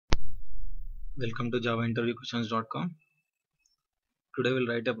Welcome to JavaInterviewQuestions.com. Today we'll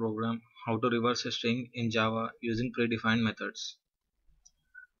write a program how to reverse a string in Java using predefined methods.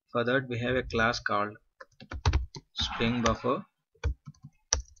 For that we have a class called string_buffer.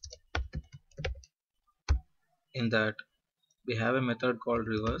 In that we have a method called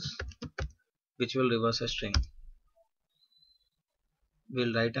reverse which will reverse a string.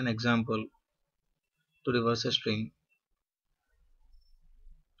 We'll write an example to reverse a string.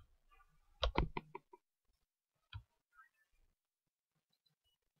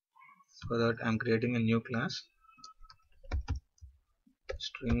 For that I'm creating a new class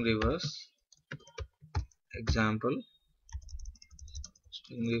string reverse example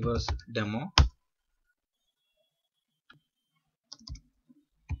string reverse demo.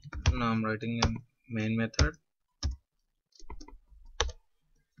 Now I'm writing a main method.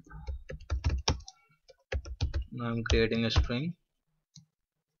 Now I'm creating a string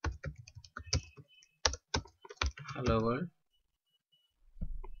hello world.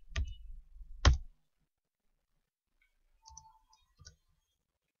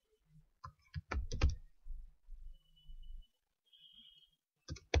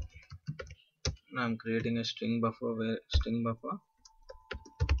 Now I'm creating a string buffer where string buffer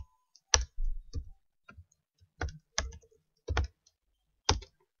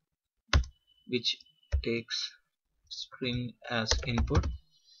which takes string as input.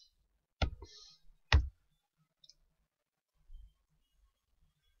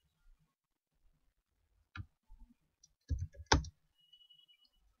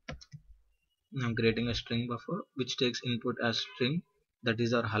 I'm creating a string buffer which takes input as string, that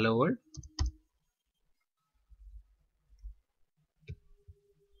is our hello world.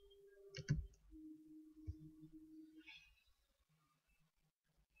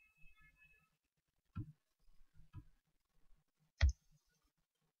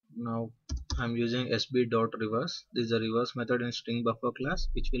 Now I'm using sb.reverse. This is a reverse method in string buffer class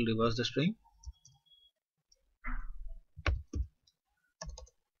which will reverse the string.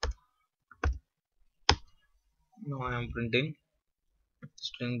 Now I am printing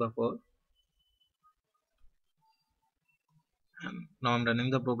string buffer. And now I'm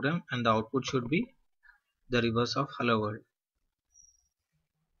running the program and the output should be the reverse of hello world.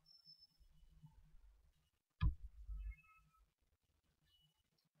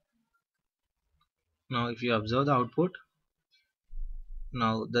 Now if you observe the output,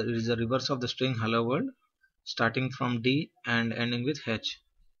 now there is a reverse of the string hello world starting from D and ending with H.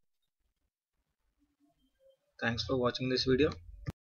 Thanks for watching this video.